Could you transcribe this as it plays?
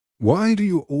Why do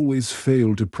you always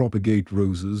fail to propagate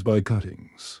roses by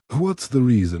cuttings? What's the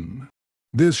reason?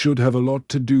 This should have a lot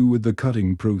to do with the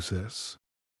cutting process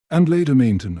and later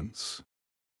maintenance.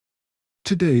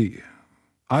 Today,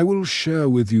 I will share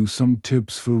with you some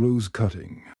tips for rose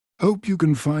cutting. Hope you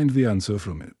can find the answer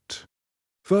from it.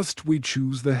 First, we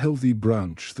choose the healthy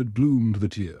branch that bloomed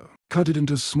that year. Cut it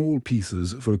into small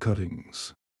pieces for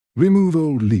cuttings. Remove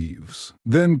old leaves.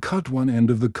 Then cut one end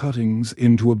of the cuttings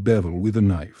into a bevel with a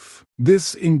knife.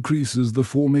 This increases the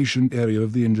formation area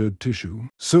of the injured tissue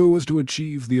so as to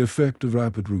achieve the effect of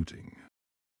rapid rooting.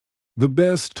 The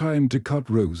best time to cut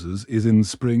roses is in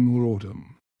spring or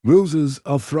autumn. Roses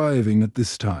are thriving at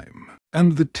this time,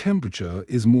 and the temperature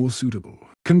is more suitable,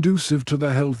 conducive to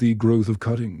the healthy growth of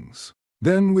cuttings.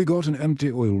 Then we got an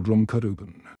empty oil drum cut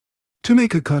open. To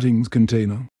make a cuttings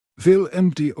container, fill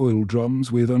empty oil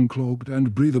drums with unclogged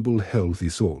and breathable healthy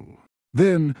soil.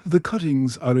 Then the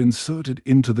cuttings are inserted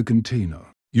into the container.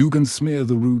 You can smear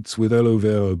the roots with aloe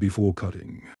vera before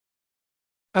cutting.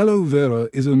 Aloe vera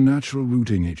is a natural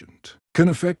rooting agent, can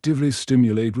effectively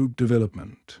stimulate root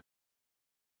development.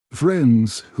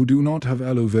 Friends who do not have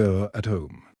aloe vera at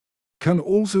home can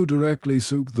also directly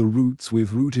soak the roots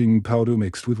with rooting powder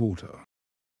mixed with water.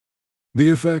 The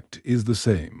effect is the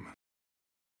same.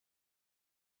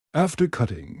 After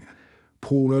cutting,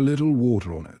 pour a little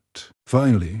water on it.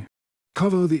 Finally,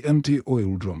 cover the empty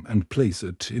oil drum and place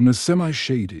it in a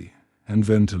semi-shady and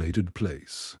ventilated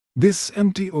place. This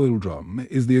empty oil drum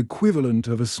is the equivalent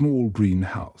of a small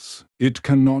greenhouse. It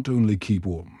can not only keep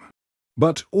warm,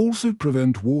 but also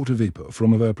prevent water vapor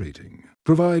from evaporating,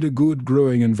 provide a good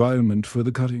growing environment for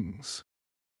the cuttings.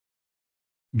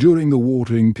 During the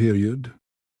watering period,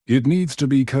 it needs to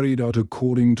be carried out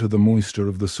according to the moisture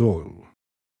of the soil.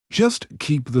 Just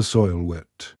keep the soil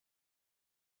wet.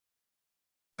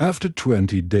 After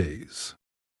 20 days,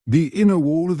 the inner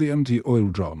wall of the empty oil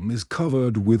drum is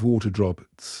covered with water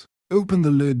droplets. Open the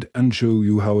lid and show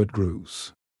you how it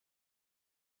grows.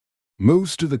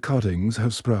 Most of the cuttings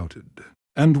have sprouted,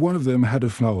 and one of them had a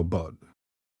flower bud.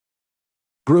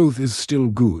 Growth is still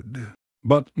good,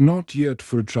 but not yet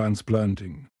for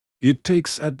transplanting. It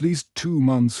takes at least 2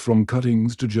 months from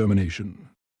cuttings to germination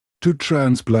to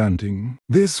transplanting.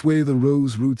 This way the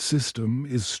rose root system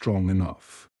is strong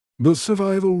enough. The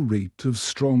survival rate of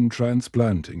strong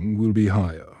transplanting will be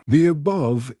higher. The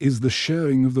above is the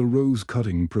sharing of the rose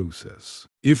cutting process.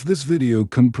 If this video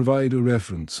can provide a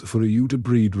reference for you to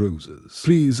breed roses,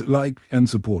 please like and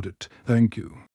support it. Thank you.